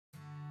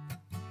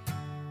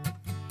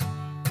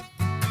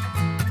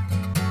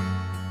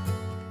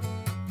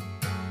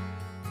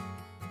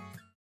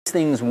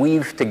things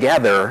weave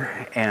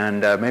together,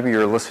 and maybe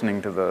you're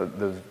listening to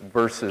the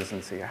verses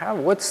and see,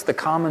 what's the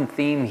common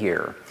theme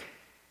here?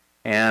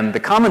 And the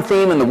common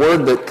theme and the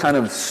word that kind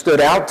of stood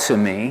out to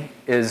me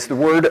is the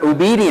word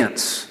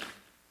obedience.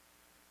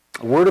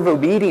 A word of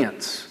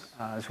obedience.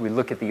 As we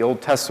look at the Old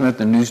Testament,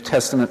 the New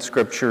Testament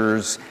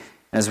scriptures,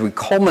 as we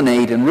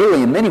culminate and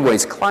really in many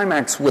ways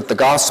climax with the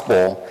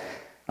gospel,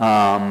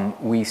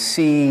 we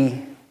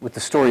see with the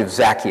story of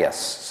Zacchaeus.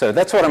 So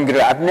that's what I'm going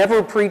to do. I've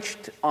never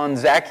preached on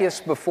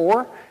Zacchaeus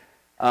before.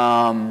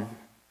 I've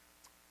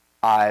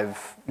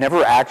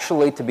never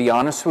actually, to be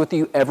honest with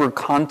you, ever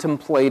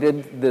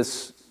contemplated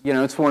this.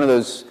 It's one of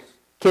those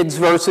kids'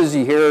 verses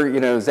you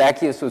hear,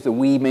 Zacchaeus was a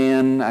wee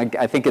man.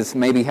 I think it's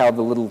maybe how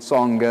the little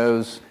song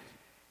goes.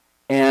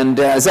 And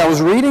as I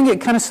was reading,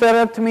 it kind of stood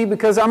up to me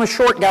because I'm a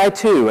short guy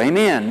too.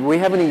 Amen. We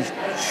have any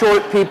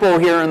short people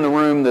here in the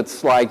room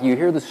that's like, you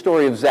hear the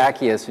story of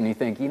Zacchaeus and you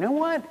think, you know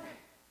what?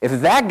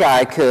 If that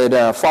guy could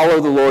follow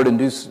the Lord and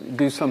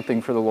do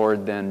something for the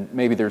Lord, then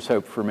maybe there's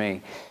hope for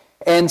me.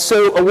 And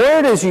so a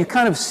word, as you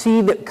kind of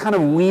see that kind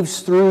of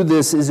weaves through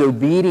this, is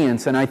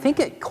obedience. And I think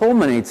it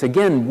culminates,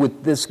 again,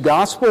 with this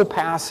gospel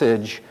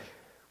passage.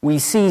 We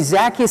see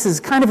Zacchaeus as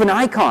kind of an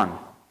icon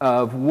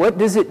of what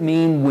does it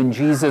mean when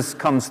Jesus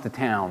comes to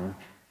town?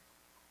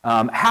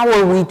 How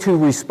are we to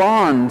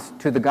respond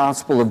to the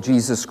gospel of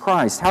Jesus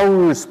Christ? How will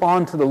we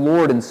respond to the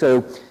Lord? And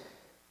so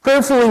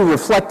prayerfully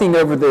reflecting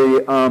over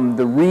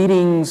the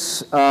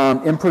readings,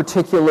 in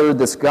particular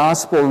this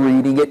gospel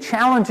reading, it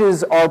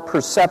challenges our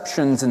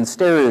perceptions and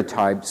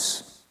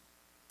stereotypes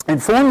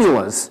and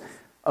formulas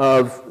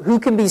of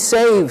who can be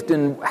saved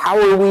and how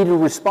are we to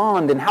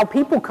respond and how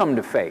people come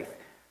to faith.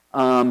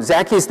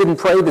 Zacchaeus didn't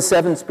pray the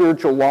 7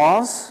 spiritual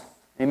laws.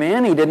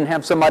 Amen. He didn't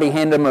have somebody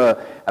hand him a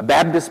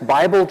Baptist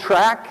Bible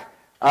tract.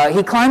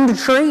 He climbed a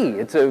tree.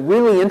 It's a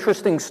really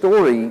interesting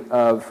story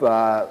of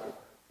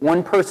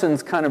one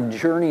person's kind of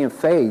journey of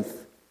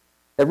faith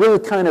that really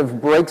kind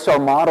of breaks our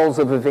models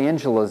of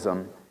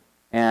evangelism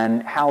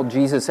and how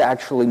Jesus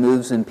actually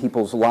moves in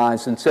people's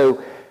lives. And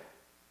so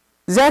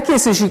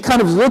Zacchaeus, as you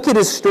kind of look at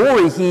his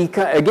story, he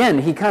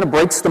kind of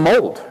breaks the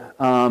mold.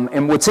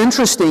 And what's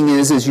interesting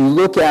is, as you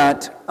look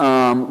at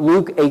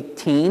Luke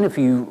 18,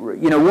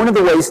 one of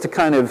the ways to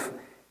kind of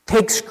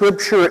take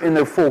Scripture in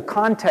their full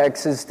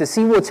context is to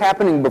see what's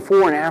happening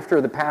before and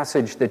after the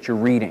passage that you're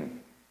reading.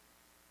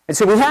 And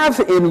so we have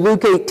in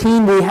Luke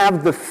 18, we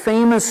have the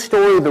famous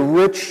story of the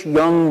rich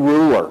young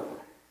ruler.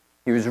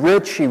 He was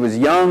rich, he was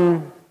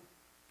young,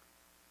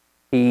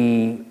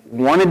 he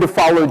wanted to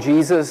follow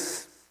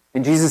Jesus,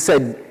 and Jesus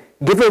said,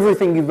 give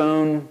everything you've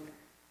owned,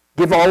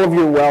 give all of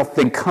your wealth,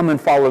 then come and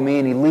follow me.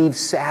 And he leaves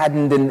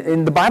saddened.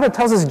 And the Bible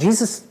tells us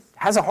Jesus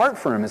has a heart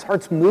for him. His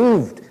heart's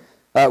moved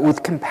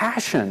with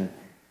compassion.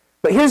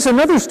 But here's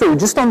another story,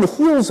 just on the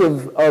heels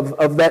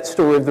of that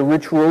story of the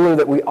rich ruler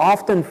that we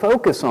often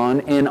focus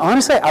on. And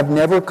honestly, I've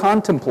never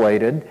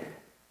contemplated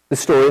the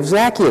story of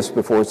Zacchaeus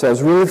before, so it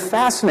was really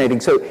fascinating.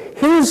 So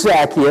here's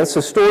Zacchaeus,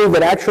 a story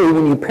that actually,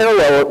 when you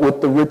parallel it with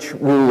the rich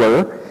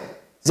ruler,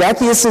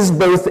 Zacchaeus is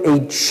both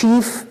a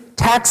chief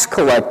tax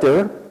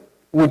collector,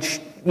 which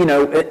in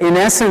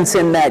essence,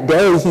 in that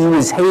day, he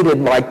was hated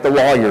like the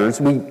lawyers.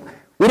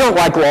 We don't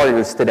like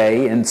lawyers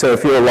today, and so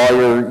if you're a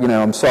lawyer,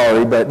 I'm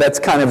sorry, but that's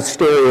kind of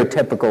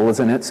stereotypical,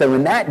 isn't it? So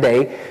in that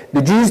day,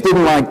 the Jews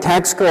didn't like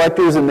tax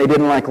collectors and they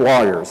didn't like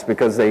lawyers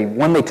because they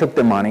took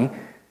their money,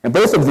 and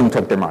both of them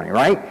took their money,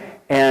 right?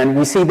 And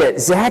we see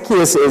that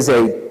Zacchaeus is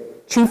a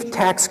chief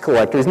tax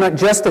collector. He's not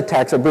just a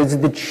tax collector, but he's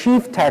the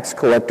chief tax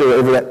collector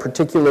over that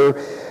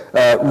particular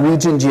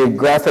region,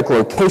 geographic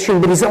location,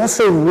 but he's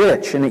also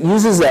rich, and it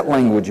uses that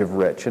language of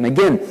rich. And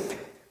again,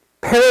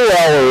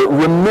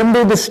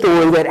 remember the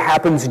story that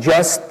happens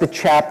just the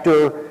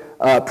chapter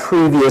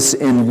previous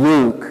in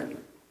Luke,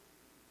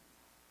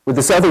 where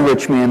this other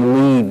rich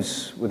man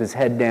leaves with his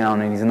head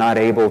down and he's not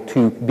able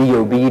to be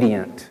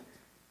obedient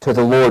to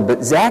the Lord.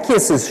 But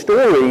Zacchaeus'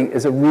 story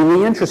is a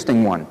really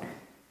interesting one.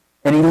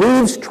 And he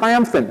leaves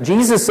triumphant.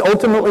 Jesus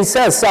ultimately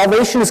says,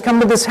 salvation has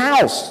come to this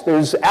house.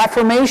 There's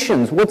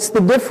affirmations. What's the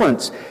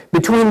difference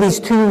between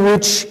these two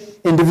rich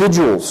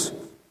individuals?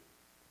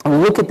 And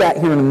we'll look at that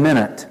here in a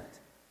minute.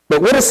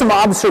 But what are some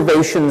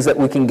observations that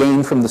we can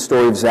gain from the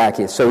story of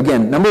Zacchaeus? So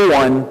again, number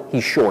one,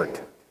 he's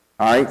short.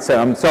 All right?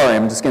 So I'm sorry,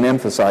 I'm just going to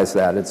emphasize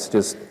that.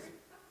 It's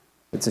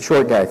a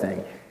short guy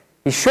thing.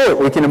 He's short.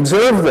 We can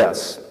observe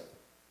this.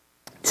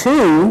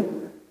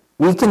 2,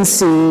 we can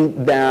see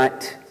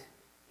that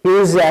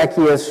here's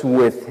Zacchaeus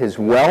with his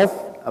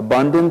wealth,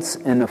 abundance,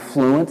 and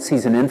affluence.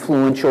 He's an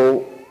influential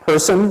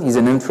person. He's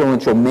an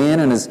influential man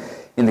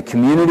in the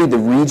community, the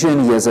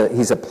region.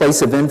 He's a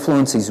place of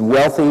influence. He's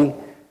wealthy.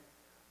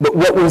 But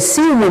what we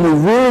see when we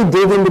really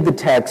dig into the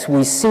text,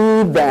 we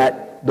see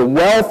that the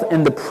wealth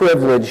and the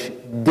privilege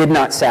did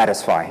not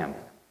satisfy him.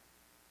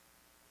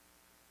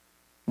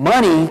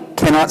 Money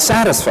cannot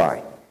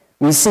satisfy.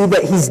 We see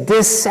that he's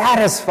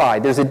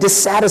dissatisfied. There's a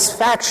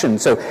dissatisfaction.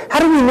 So how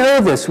do we know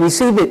this? We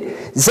see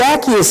that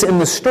Zacchaeus in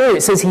the story,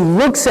 it says he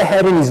looks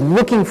ahead and he's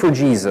looking for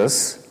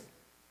Jesus.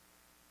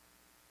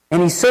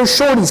 And he's so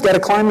short, he's got to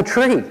climb a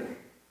tree.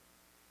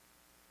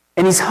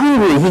 And he's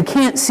hungry. He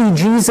can't see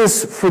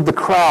Jesus for the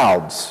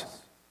crowds.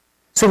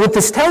 So what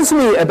this tells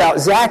me about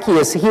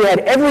Zacchaeus, he had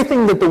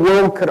everything that the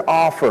world could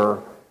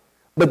offer,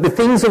 but the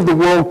things of the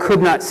world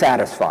could not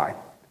satisfy.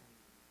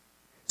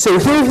 So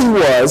here he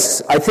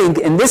was, I think,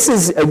 and this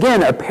is,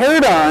 again, a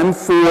paradigm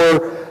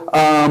for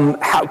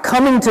how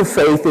coming to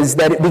faith is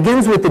that it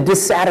begins with the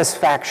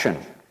dissatisfaction.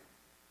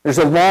 There's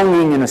a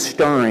longing and a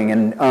stirring.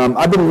 And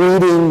I've been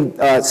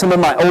reading, some of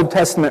my Old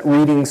Testament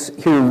readings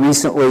here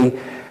recently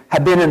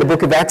have been in the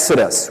book of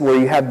Exodus, where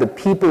you have the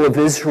people of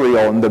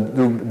Israel and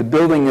the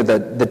building of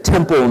the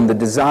temple and the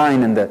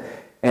design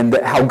and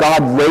how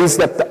God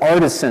raised up the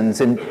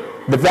artisans. And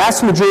the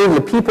vast majority of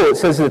the people, it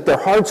says that their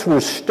hearts were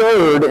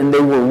stirred and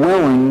they were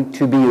willing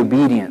to be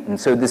obedient. And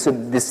so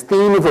this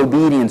theme of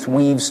obedience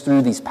weaves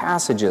through these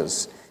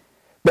passages.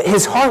 But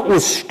his heart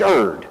was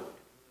stirred.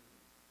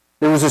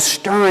 There was a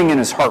stirring in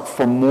his heart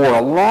for more,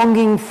 a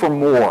longing for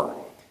more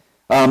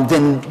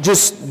than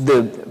just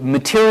the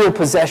material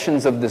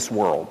possessions of this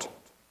world.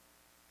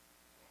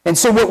 And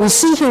so what we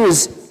see here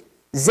is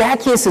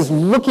Zacchaeus is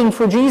looking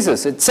for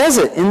Jesus. It says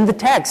it in the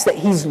text that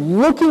he's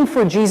looking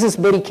for Jesus,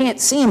 but he can't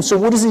see him. So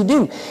what does he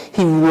do?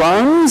 He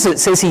runs. It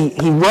says he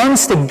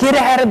runs to get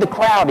ahead of the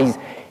crowd.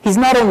 He's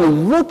not only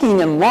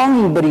looking and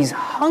longing, but he's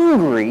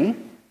hungry.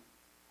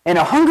 And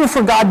a hunger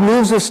for God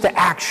moves us to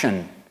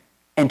action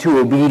and to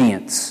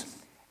obedience.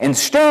 And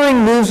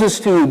stirring moves us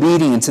to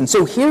obedience. And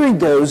so here he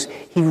goes.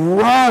 He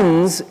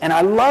runs, and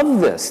I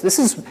love this.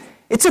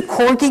 It's a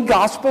quirky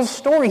gospel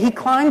story. He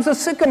climbs a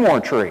sycamore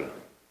tree.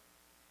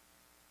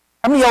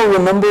 How many of y'all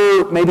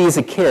remember, maybe as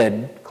a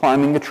kid,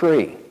 climbing a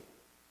tree?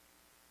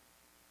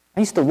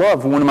 I used to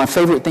love, one of my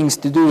favorite things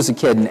to do as a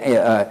kid.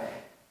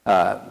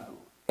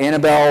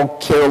 Annabelle,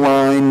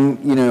 Caroline,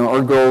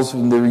 our girls,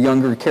 when they're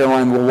younger,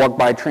 Caroline will walk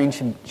by a tree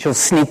and she'll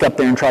sneak up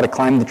there and try to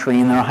climb the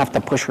tree, and then I'll have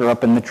to push her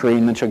up in the tree,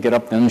 and then she'll get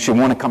up there and she'll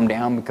want to come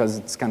down because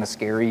it's kind of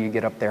scary. You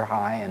get up there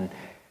high. And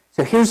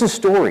so here's a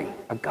story,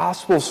 a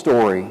gospel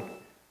story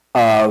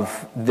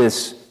of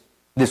this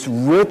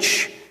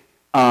rich,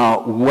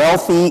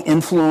 wealthy,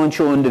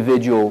 influential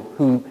individual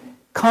who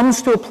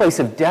comes to a place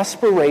of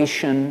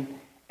desperation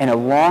and a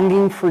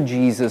longing for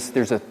Jesus.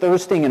 There's a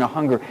thirsting and a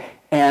hunger.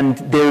 And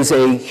there's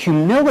a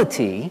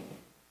humility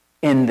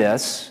in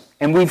this,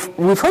 and we've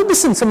heard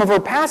this in some of our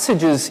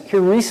passages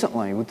here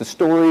recently with the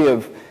story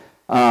of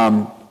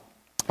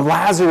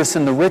Lazarus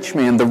and the rich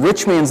man. The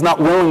rich man's not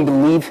willing to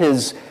leave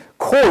his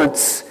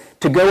courts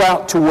to go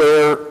out to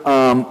where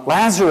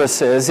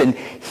Lazarus is. And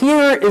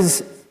here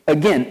is,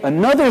 again,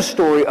 another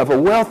story of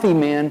a wealthy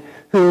man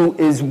who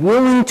is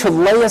willing to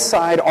lay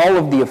aside all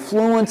of the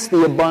affluence,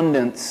 the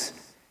abundance,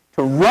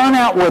 to run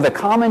out where the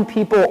common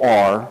people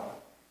are,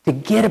 to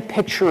get a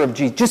picture of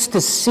Jesus, just to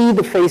see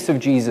the face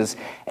of Jesus.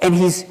 And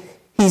he's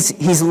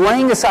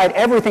laying aside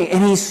everything,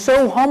 and he's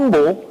so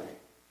humble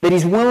that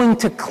he's willing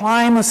to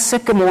climb a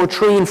sycamore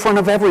tree in front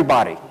of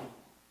everybody.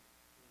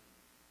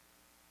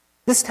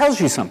 This tells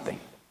you something.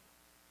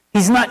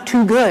 He's not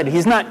too good.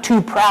 He's not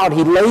too proud.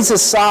 He lays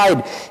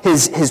aside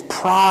his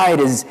pride,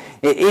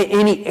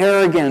 any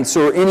arrogance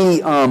or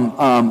any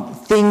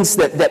things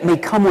that may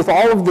come with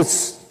all of the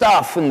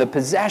stuff and the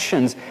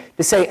possessions,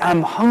 to say,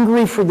 I'm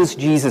hungry for this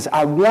Jesus.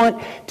 I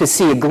want to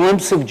see a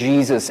glimpse of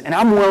Jesus, and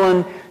I'm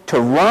willing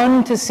to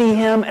run to see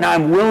him, and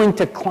I'm willing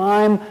to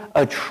climb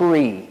a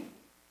tree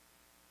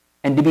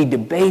and to be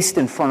debased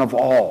in front of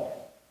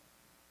all.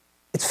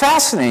 It's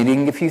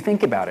fascinating if you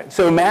think about it.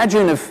 So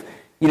imagine if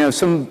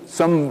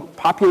some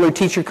popular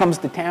teacher comes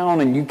to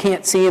town and you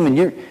can't see him, and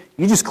you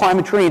just climb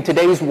a tree in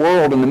today's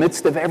world in the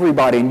midst of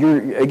everybody.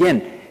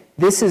 And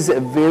this is a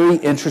very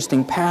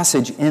interesting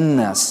passage in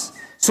this.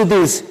 So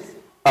there's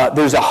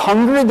a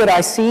hunger that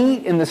I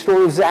see in the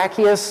story of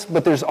Zacchaeus,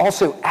 but there's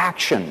also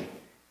action.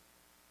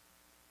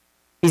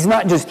 He's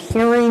not just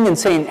hearing and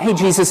saying, hey,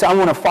 Jesus, I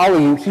want to follow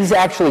you. He's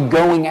actually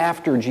going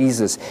after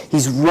Jesus.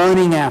 He's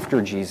running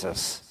after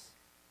Jesus.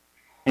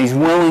 And he's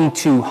willing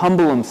to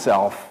humble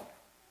himself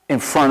in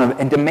front of,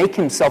 and to make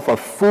himself a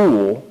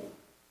fool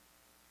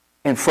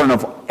in front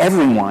of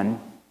everyone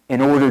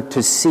in order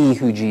to see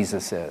who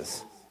Jesus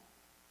is.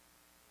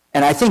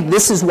 And I think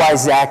this is why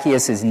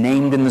Zacchaeus is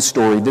named in the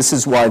story. This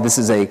is why this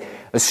is a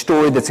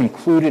story that's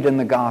included in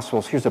the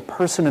Gospels. Here's a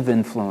person of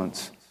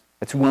influence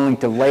that's willing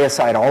to lay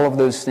aside all of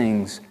those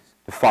things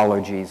to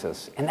follow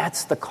Jesus. And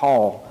that's the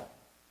call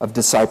of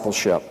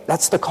discipleship.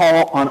 That's the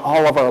call on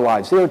all of our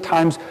lives. There are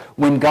times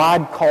when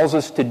God calls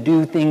us to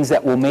do things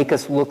that will make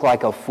us look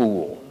like a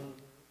fool.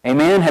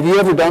 Amen? Have you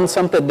ever done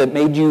something that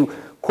made you,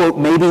 quote,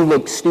 maybe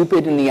look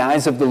stupid in the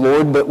eyes of the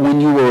Lord, but when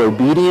you were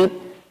obedient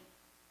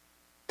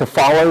to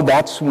follow,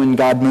 that's when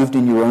God moved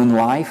in your own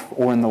life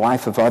or in the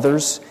life of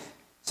others?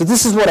 So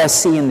this is what I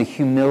see in the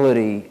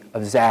humility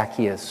of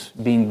Zacchaeus,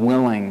 being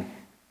willing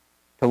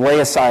to lay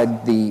aside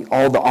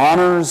all the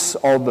honors,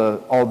 all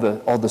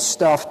the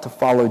stuff to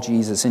follow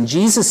Jesus. And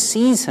Jesus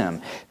sees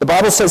him. The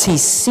Bible says he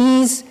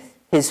sees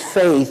his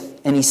faith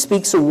and he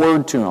speaks a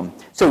word to him.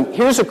 So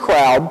here's a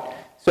crowd.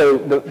 So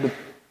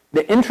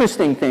the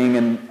interesting thing,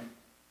 and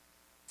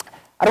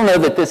I don't know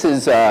that this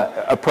is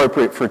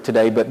appropriate for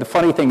today, but the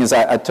funny thing is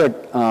I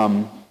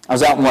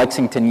was out in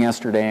Lexington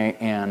yesterday,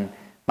 and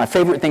my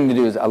favorite thing to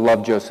do is I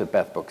love Joseph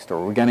Beth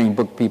Bookstore. We got any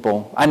book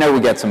people? I know we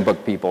got some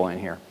book people in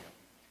here.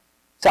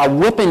 So I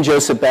whip in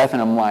Joseph Beth,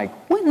 and I'm like,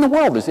 what in the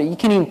world is it? You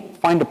can't even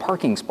find a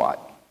parking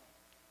spot.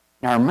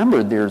 Now, I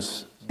remember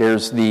there's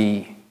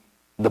the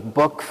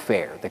book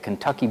fair, the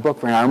Kentucky Book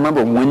Fair, and I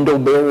remember Wendell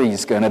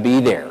Berry's going to be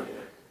there.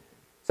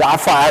 So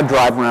I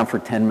drive around for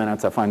 10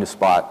 minutes, I find a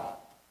spot.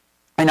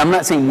 And I'm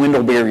not saying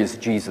Wendell Berry is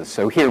Jesus,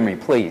 so hear me,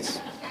 please.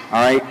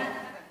 All right?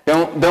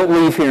 Don't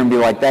leave here and be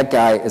like, that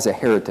guy is a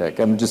heretic.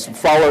 I'm just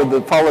follow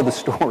the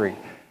story.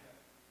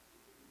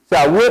 So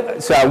I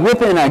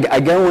whip in, I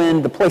go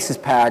in, the place is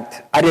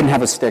packed. I didn't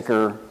have a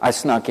sticker. I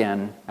snuck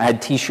in. I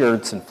had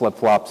T-shirts and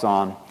flip-flops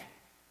on.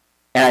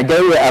 And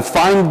I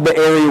find the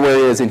area where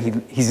he is,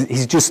 and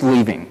he's just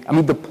leaving. I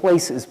mean, the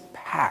place is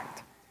packed.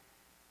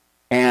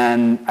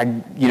 And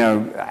I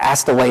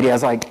asked the lady, I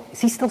was like, is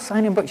he still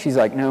signing books? She's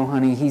like, no,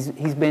 honey, he's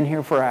been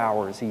here for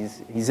hours.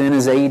 He's in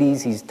his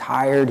 80s, he's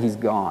tired, he's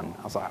gone.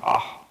 I was like,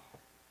 oh.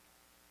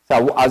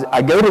 So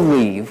I go to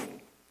leave,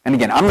 and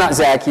again, I'm not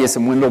Zacchaeus,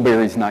 and Wendell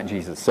Berry's not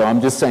Jesus, so I'm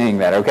just saying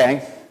that,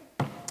 okay?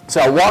 So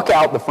I walk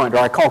out the front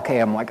door, I call Kay,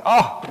 I'm like,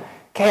 oh,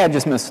 Kay, I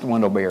just missed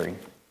Wendell Berry.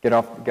 Get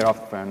off the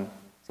phone.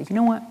 I say, you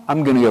know what?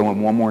 I'm going to go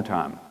in one more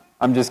time.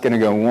 I'm just going to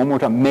go one more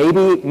time.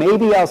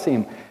 Maybe I'll see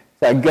him.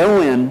 So I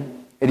go in,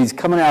 and he's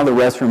coming out of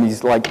the restroom.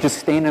 He's like just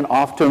standing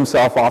off to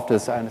himself, off to the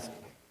side.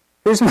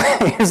 Here's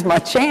my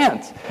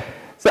chance.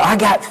 So I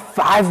got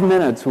 5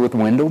 minutes with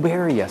Wendell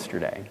Berry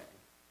yesterday.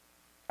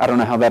 I don't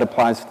know how that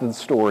applies to the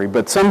story,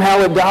 but somehow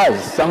it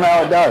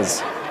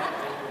does.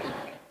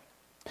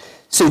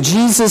 So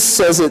Jesus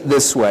says it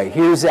this way.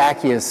 Here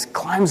Zacchaeus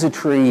climbs a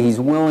tree.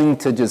 He's willing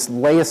to just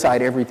lay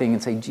aside everything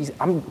and say, Jesus,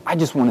 I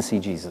just want to see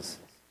Jesus.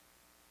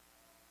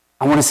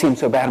 I want to see him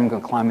so bad I'm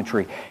going to climb a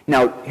tree.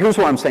 Now, here's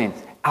what I'm saying.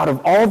 Out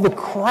of all the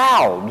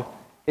crowd,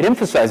 it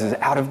emphasizes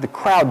out of the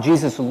crowd,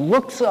 Jesus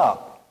looks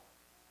up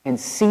and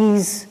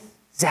sees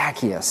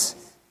Zacchaeus.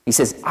 He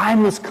says, I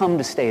must come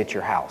to stay at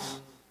your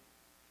house.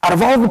 Out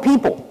of all the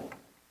people,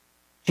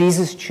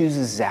 Jesus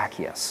chooses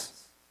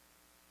Zacchaeus.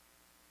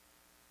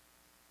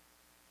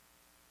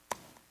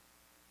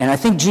 And I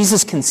think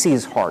Jesus can see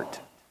his heart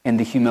and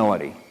the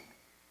humility.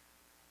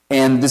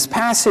 And this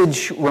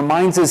passage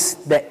reminds us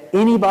that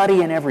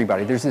anybody and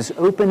everybody, there's this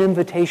open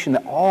invitation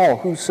that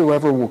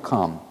whosoever will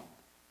come.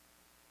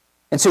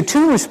 And so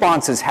 2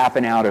 responses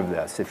happen out of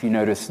this, if you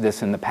notice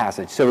this in the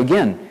passage. So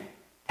again,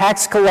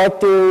 tax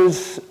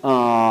collectors,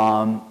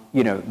 the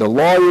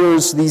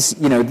lawyers,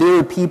 there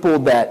are people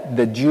that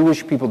the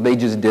Jewish people, they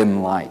just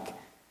didn't like.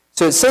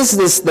 So it says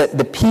this, that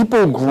the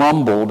people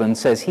grumbled and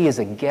says, he is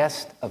a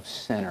guest of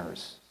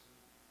sinners.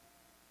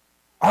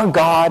 Our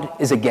God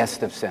is a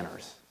guest of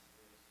sinners.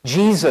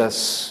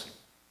 Jesus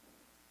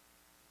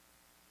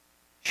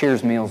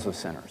shares meals with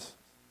sinners.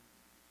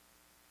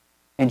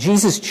 And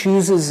Jesus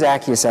chooses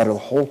Zacchaeus out of the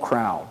whole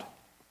crowd.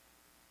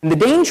 And the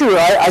danger,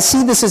 I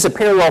see this as a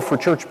parallel for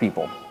church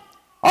people.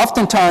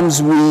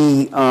 Oftentimes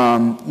we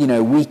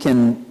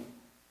can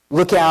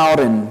look out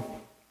and,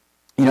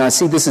 I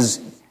see this as,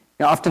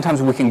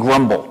 oftentimes we can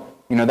grumble,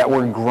 that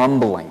word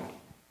grumbling.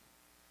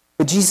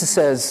 But Jesus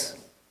says,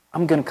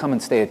 I'm going to come and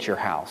stay at your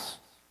house.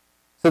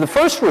 So the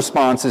first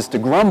response is to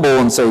grumble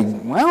and say,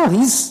 well,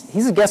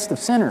 he's a guest of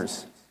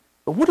sinners.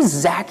 But what does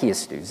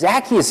Zacchaeus do?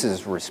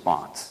 Zacchaeus'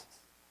 response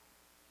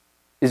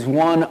is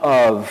one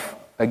of,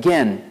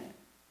 again,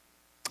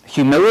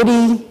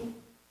 humility.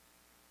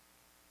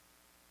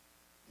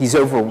 He's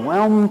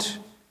overwhelmed.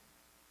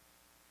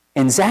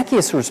 And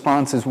Zacchaeus'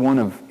 response is one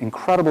of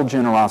incredible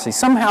generosity.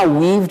 Somehow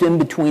weaved in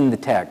between the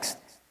text,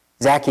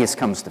 Zacchaeus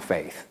comes to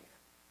faith.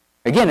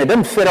 Again, it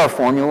doesn't fit our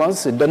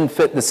formulas. It doesn't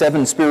fit the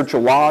 7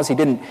 spiritual laws. He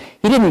didn't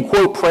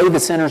quote, pray the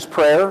sinner's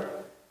prayer,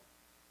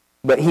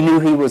 but he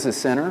knew he was a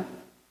sinner.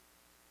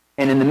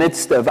 And in the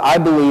midst of, I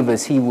believe,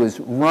 as he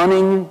was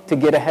running to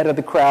get ahead of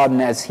the crowd,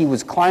 and as he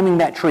was climbing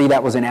that tree,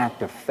 that was an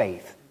act of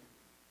faith.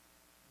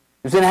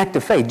 It was an act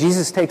of faith.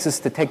 Jesus takes us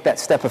to take that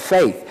step of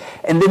faith.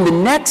 And then the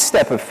next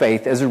step of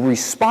faith, as a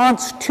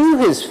response to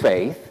his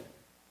faith,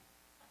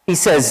 he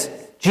says,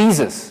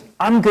 Jesus,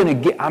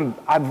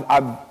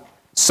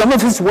 some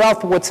of his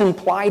wealth, what's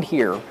implied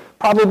here,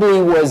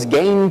 probably was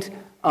gained,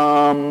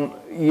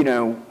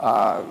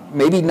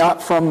 maybe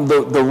not from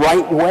the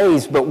right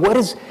ways, but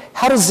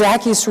how does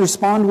Zacchaeus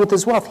respond with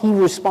his wealth? He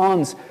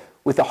responds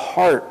with a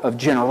heart of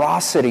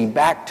generosity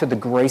back to the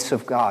grace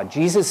of God.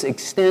 Jesus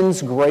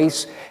extends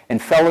grace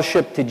and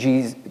fellowship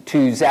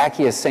to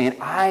Zacchaeus, saying,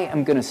 I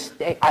am going to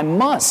stay,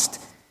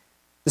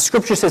 the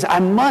scripture says,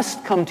 I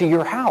must come to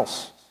your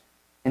house.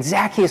 And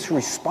Zacchaeus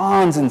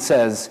responds and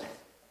says,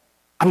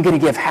 I'm going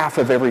to give half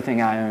of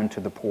everything I own to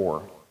the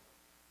poor,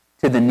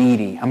 to the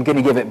needy. I'm going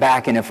to give it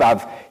back. And if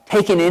I've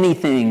taken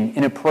anything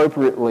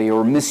inappropriately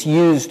or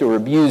misused or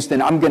abused,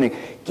 then I'm going to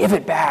give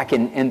it back.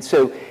 And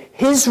so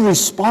his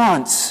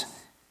response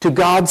to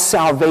God's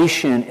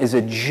salvation is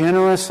a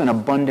generous and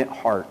abundant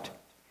heart.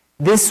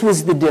 This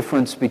was the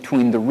difference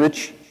between the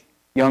rich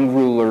young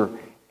ruler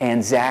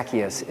and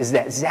Zacchaeus is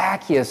that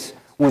Zacchaeus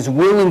was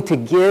willing to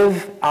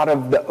give out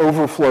of the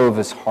overflow of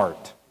his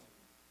heart.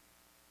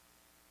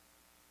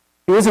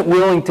 He wasn't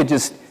willing to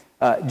just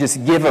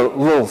give a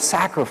little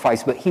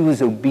sacrifice, but he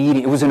was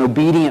obedient. It was an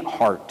obedient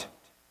heart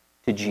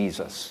to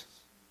Jesus.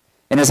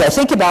 And as I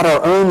think about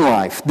our own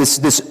life,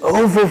 this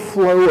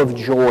overflow of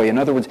joy, in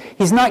other words,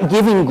 he's not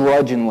giving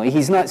grudgingly.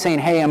 He's not saying,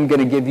 hey, I'm going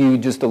to give you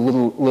just a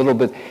little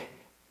bit.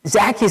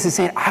 Zacchaeus is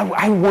saying,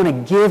 I want to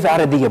give out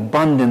of the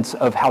abundance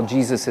of how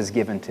Jesus has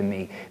given to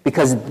me.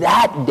 Because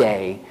that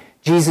day,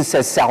 Jesus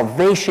says,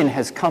 salvation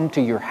has come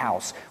to your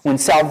house. When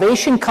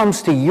salvation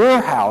comes to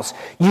your house,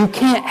 you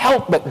can't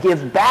help but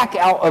give back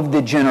out of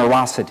the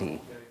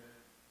generosity,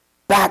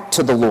 back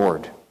to the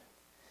Lord.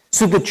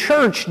 So the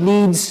church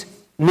needs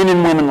men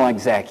and women like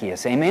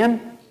Zacchaeus,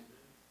 amen?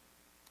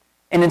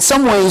 And in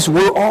some ways,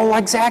 we're all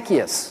like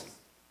Zacchaeus.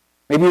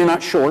 Maybe you're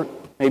not short.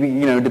 Maybe,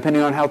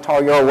 depending on how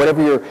tall you are,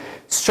 whatever your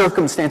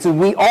circumstances,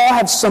 we all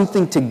have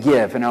something to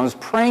give. And I was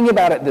praying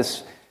about it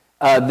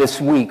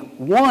this week.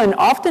 One,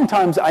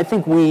 oftentimes I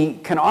think we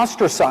can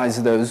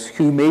ostracize those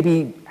who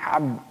maybe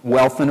have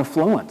wealth and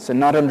affluence and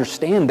not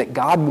understand that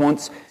God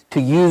wants to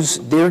use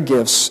their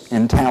gifts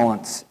and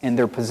talents and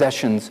their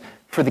possessions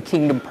for the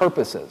kingdom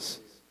purposes.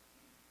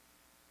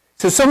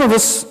 So some of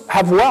us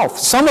have wealth.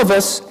 Some of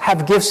us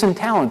have gifts and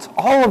talents.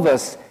 All of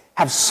us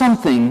have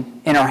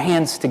something in our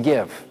hands to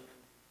give.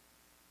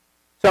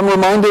 So I'm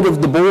reminded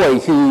of the boy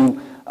who,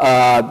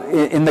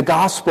 in the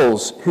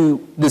Gospels,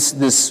 who this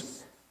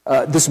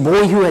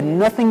boy who had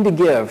nothing to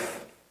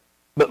give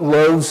but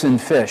loaves and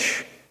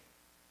fish.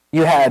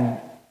 You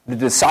had the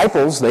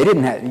disciples; they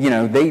didn't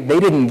have, they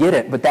didn't get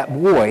it, but that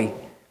boy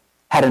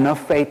had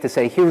enough faith to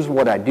say, "Here's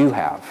what I do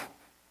have,"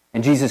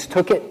 and Jesus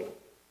took it,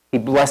 he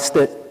blessed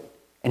it,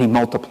 and he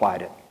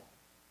multiplied it.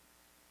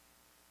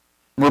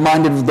 I'm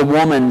reminded of the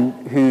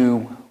woman who,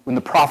 when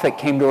the prophet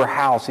came to her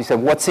house, he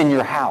said, "What's in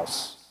your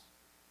house?"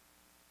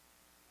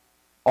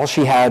 All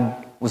she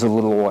had was a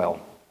little oil.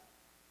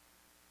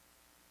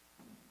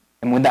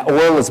 And when that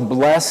oil is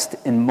blessed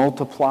and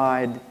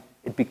multiplied,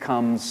 it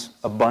becomes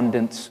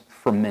abundance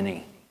for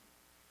many.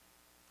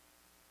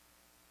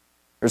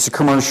 There's a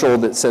commercial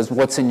that says,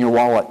 "What's in your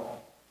wallet?"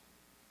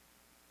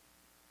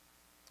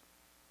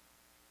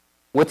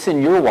 What's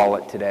in your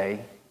wallet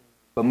today,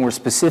 but more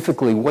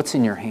specifically, what's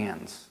in your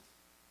hands?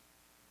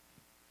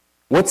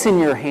 What's in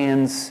your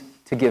hands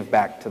to give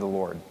back to the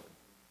Lord?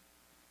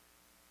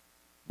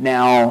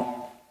 Now,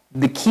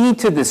 the key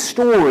to this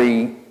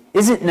story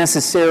isn't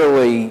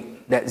necessarily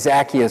that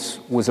Zacchaeus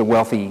was a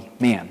wealthy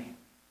man.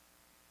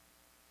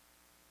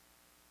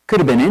 Could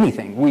have been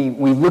anything.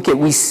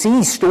 We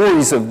see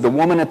stories of the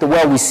woman at the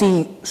well. We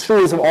see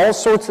stories of all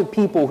sorts of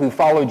people who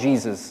follow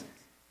Jesus.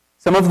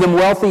 Some of them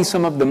wealthy,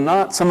 some of them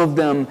not, some of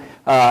them,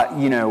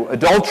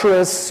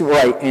 adulterous,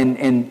 right?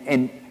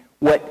 And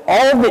what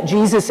all that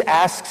Jesus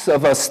asks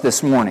of us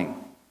this morning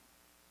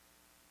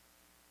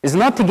is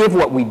not to give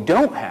what we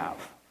don't have,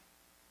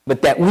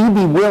 but that we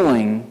be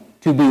willing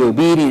to be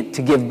obedient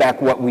to give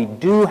back what we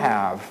do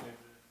have,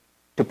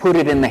 to put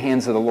it in the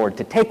hands of the Lord,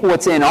 to take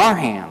what's in our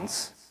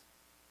hands,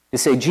 to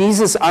say,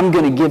 Jesus, I'm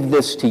going to give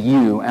this to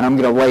you, and I'm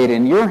going to lay it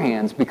in your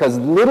hands, because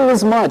little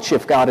is much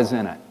if God is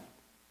in it.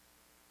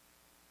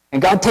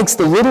 And God takes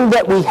the little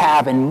that we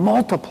have and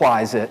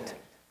multiplies it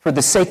for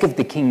the sake of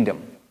the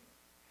kingdom.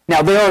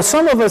 Now, there are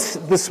some of us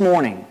this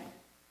morning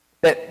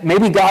that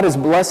maybe God has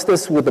blessed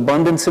us with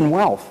abundance and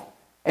wealth.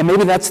 And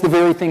maybe that's the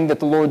very thing that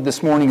the Lord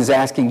this morning is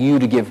asking you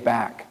to give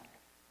back.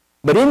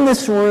 But in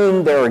this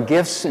room, there are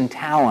gifts and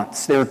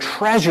talents. There are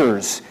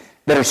treasures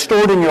that are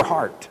stored in your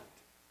heart.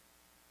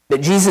 That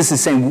Jesus is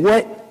saying,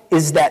 what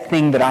is that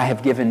thing that I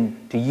have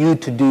given to you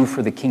to do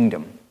for the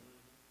kingdom?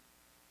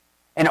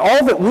 And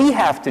all that we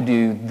have to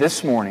do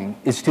this morning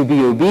is to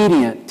be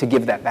obedient to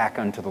give that back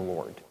unto the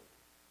Lord.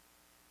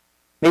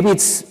 Maybe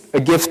it's a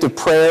gift of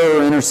prayer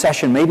or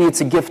intercession. Maybe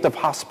it's a gift of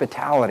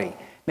hospitality.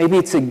 Maybe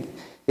it's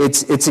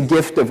a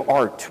gift of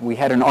art. We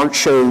had an art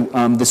show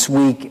this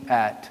week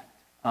at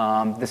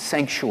the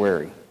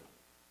sanctuary.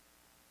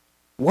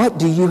 What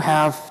do you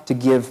have to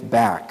give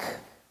back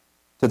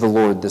to the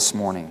Lord this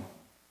morning?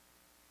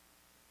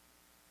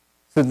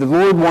 So the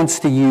Lord wants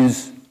to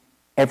use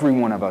every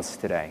one of us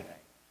today.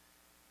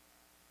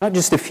 Not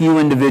just a few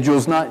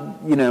individuals,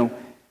 not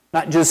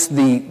just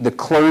the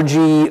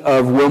clergy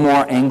of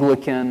Wilmore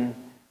Anglican,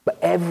 but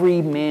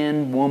every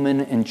man,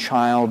 woman, and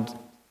child,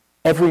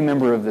 every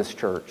member of this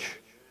church.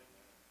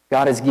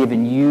 God has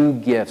given you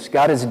gifts.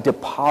 God has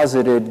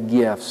deposited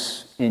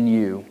gifts in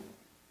you.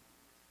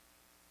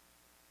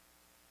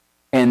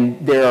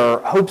 And there are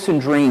hopes and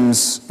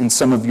dreams in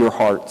some of your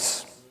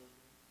hearts.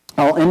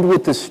 I'll end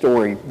with this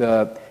story.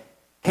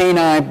 Kay and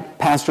I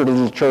pastored a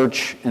little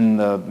church in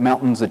the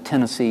mountains of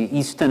Tennessee,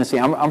 East Tennessee.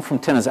 I'm from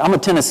Tennessee. I'm a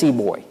Tennessee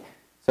boy.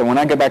 So when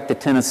I go back to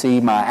Tennessee,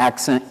 my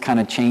accent kind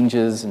of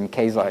changes, and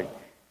Kay's like,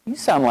 "You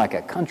sound like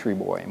a country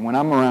boy." And when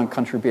I'm around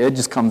country people, it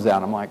just comes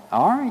out. I'm like,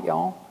 "All right,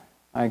 y'all."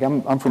 Like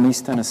I'm from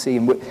East Tennessee.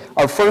 And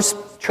our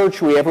first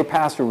church we ever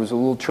pastored was a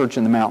little church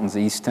in the mountains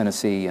of East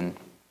Tennessee.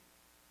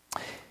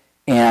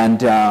 And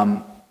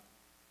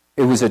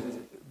it was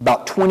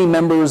about 20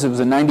 members. It was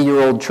a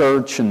 90-year-old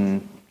church,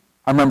 and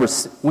I remember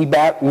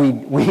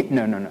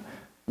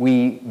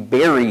we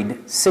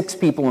buried 6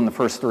 people in the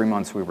first 3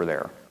 months we were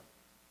there.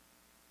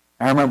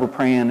 I remember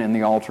praying in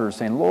the altar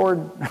saying,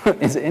 Lord,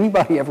 is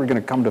anybody ever going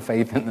to come to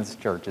faith in this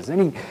church? Is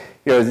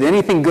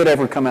anything good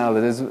ever come out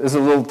of this? There's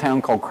a little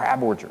town called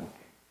Crab Orchard.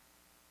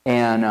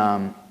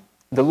 And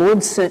the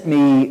Lord sent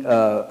me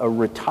a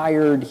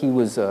retired, he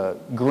was a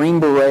Green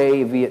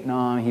Beret,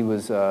 Vietnam. He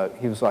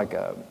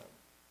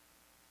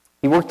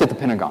worked at the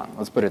Pentagon,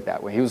 let's put it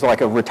that way. He was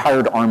like a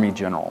retired Army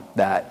general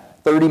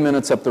that 30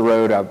 minutes up the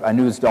road, I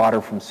knew his daughter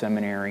from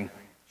seminary.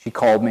 She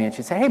called me and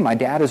she said, hey, my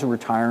dad is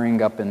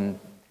retiring up in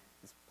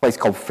place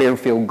called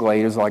Fairfield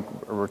Glade. Is like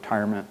a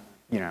retirement,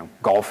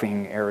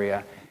 golfing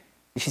area.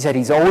 She said,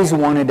 he's always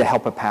wanted to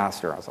help a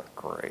pastor. I was like,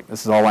 great.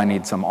 This is all I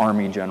need, some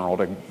Army general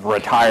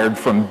retired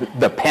from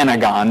the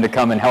Pentagon to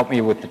come and help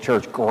me with the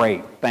church.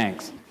 Great,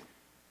 thanks.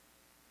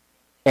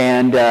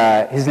 And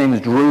his name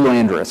is Drew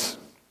Landris.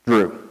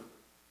 Drew.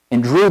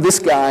 And Drew, this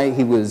guy,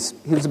 he was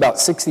about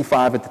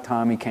 65 at the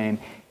time he came.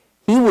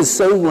 He was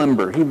so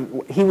limber.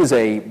 He was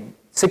a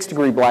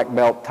 6-degree black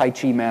belt Tai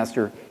Chi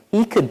master.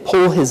 He could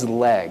pull his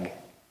leg.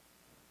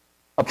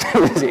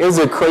 It was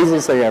the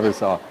craziest thing I ever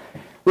saw.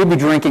 We'd be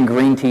drinking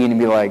green tea and he'd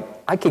be like,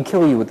 I could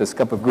kill you with this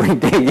cup of green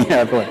tea.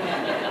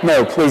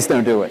 No, please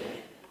don't do it.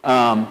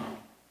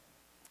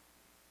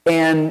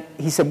 And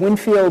he said,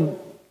 Winfield,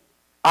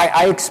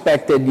 I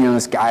expected,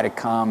 this guy to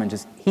come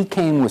and he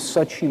came with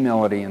such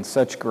humility and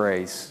such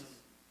grace.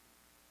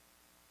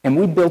 And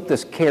we built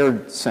this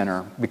care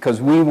center because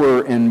we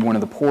were in one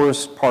of the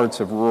poorest parts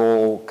of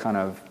rural kind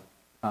of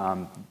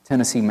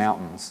Tennessee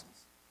mountains.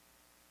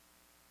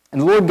 And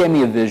the Lord gave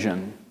me a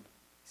vision.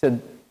 He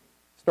said,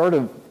 start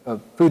a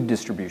food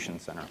distribution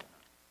center.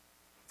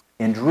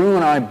 And Drew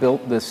and I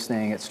built this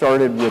thing. It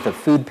started with a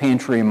food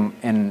pantry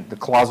in the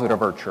closet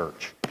of our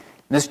church. And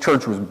this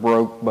church was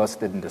broke,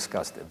 busted, and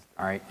disgusted.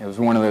 All right, it was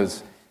one of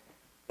those.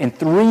 In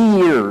 3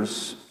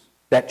 years,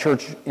 that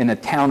church in a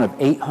town of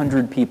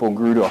 800 people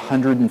grew to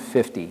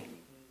 150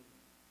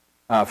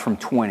 from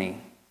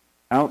 20.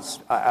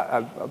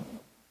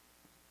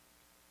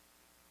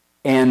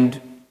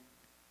 And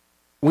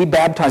we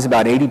baptized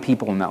about 80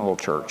 people in that little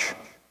church.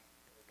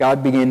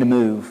 God began to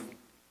move.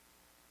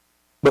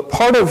 But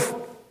part of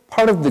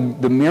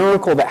the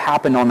miracle that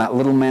happened on that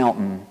little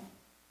mountain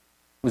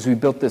was we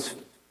built this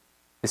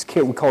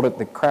care, we called it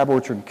the Crab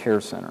Orchard Care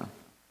Center.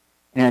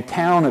 In a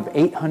town of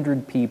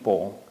 800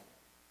 people,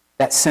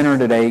 that center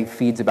today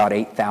feeds about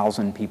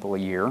 8,000 people a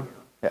year.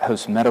 It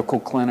hosts medical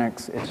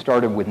clinics. It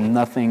started with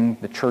nothing.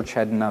 The church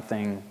had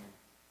nothing.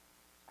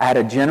 I had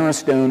a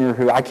generous donor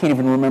who, I can't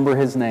even remember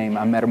his name,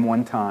 I met him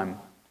one time,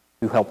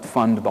 who helped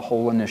fund the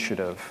whole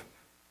initiative,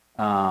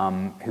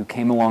 who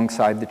came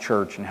alongside the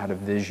church and had a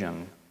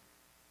vision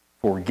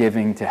for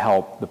giving to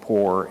help the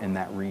poor in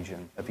that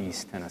region of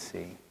East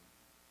Tennessee.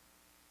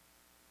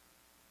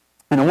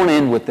 And I want to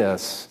end with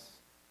this.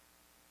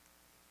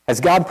 Has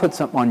God put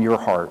something on your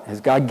heart?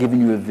 Has God given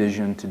you a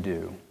vision to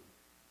do?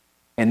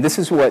 And this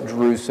is what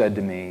Drew said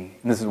to me,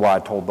 and this is why I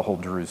told the whole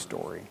Drew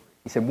story.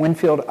 He said,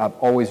 Winfield, I've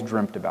always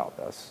dreamt about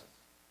this.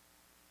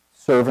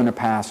 Serving a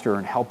pastor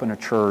and helping a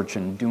church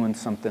and doing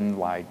something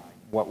like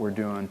what we're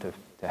doing to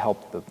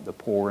help the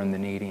poor and the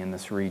needy in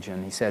this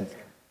region. He said,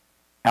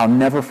 I'll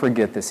never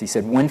forget this. He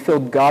said,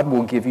 Winfield, God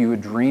will give you a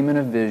dream and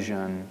a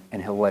vision,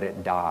 and he'll let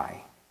it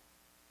die,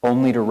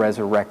 only to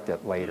resurrect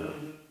it later,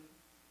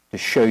 to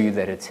show you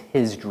that it's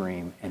his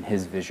dream and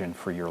his vision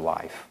for your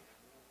life.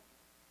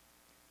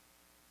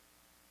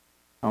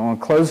 I want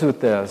to close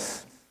with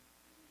this.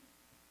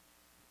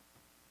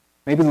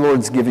 Maybe the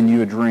Lord's given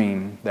you a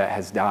dream that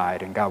has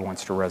died, and God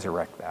wants to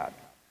resurrect that.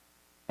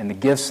 And the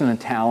gifts and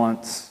the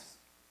talents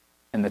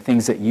and the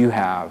things that you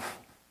have,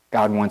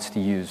 God wants to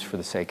use for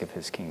the sake of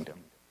his kingdom.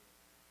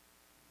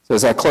 So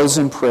as I close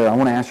in prayer, I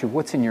want to ask you,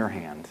 what's in your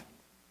hand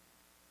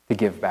to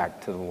give back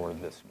to the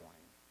Lord this morning?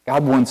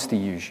 God wants to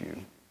use you.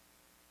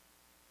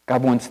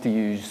 God wants to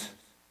use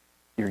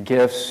your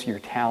gifts, your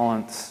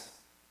talents,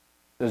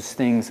 those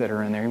things that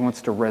are in there. He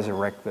wants to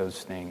resurrect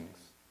those things.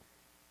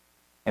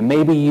 And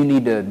maybe you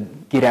need to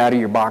get out of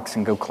your box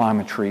and go climb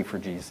a tree for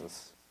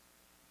Jesus.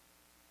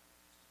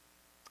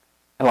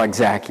 And like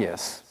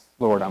Zacchaeus,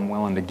 Lord, I'm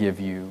willing to give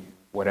you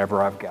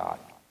whatever I've got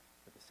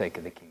for the sake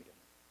of the kingdom.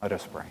 Let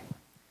us pray.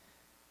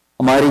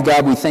 Almighty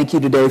God, we thank you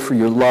today for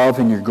your love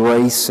and your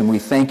grace, and we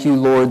thank you,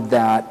 Lord,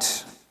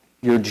 that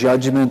your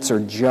judgments are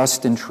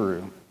just and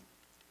true.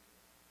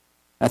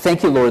 I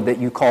thank you, Lord, that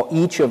you call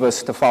each of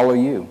us to follow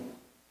you,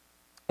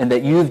 and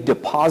that you've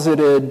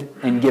deposited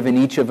and given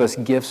each of us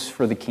gifts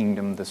for the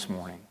kingdom this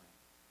morning.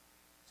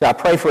 So I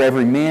pray for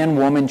every man,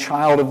 woman,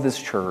 child of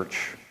this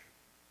church,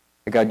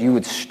 that God, you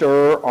would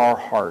stir our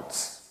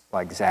hearts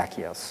like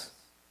Zacchaeus.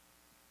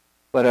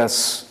 Let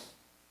us,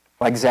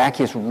 like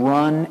Zacchaeus,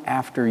 run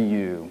after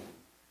you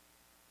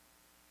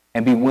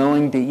and be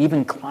willing to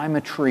even climb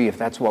a tree if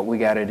that's what we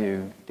got to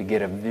do to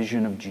get a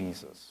vision of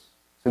Jesus.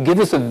 So give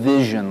us a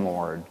vision,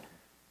 Lord.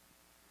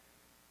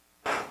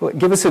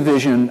 Give us a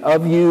vision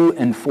of you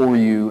and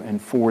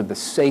for the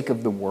sake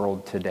of the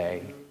world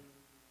today.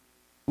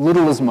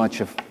 Little as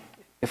much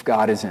if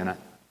God is in it.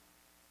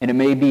 And it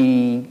may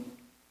be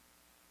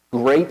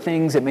great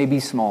things, it may be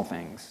small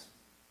things.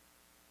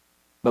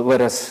 But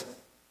let us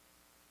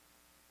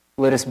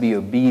be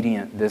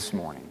obedient this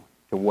morning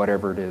to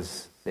whatever it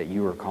is that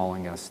you are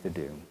calling us to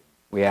do.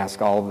 We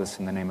ask all of this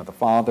in the name of the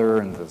Father,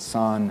 and of the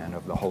Son, and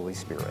of the Holy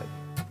Spirit.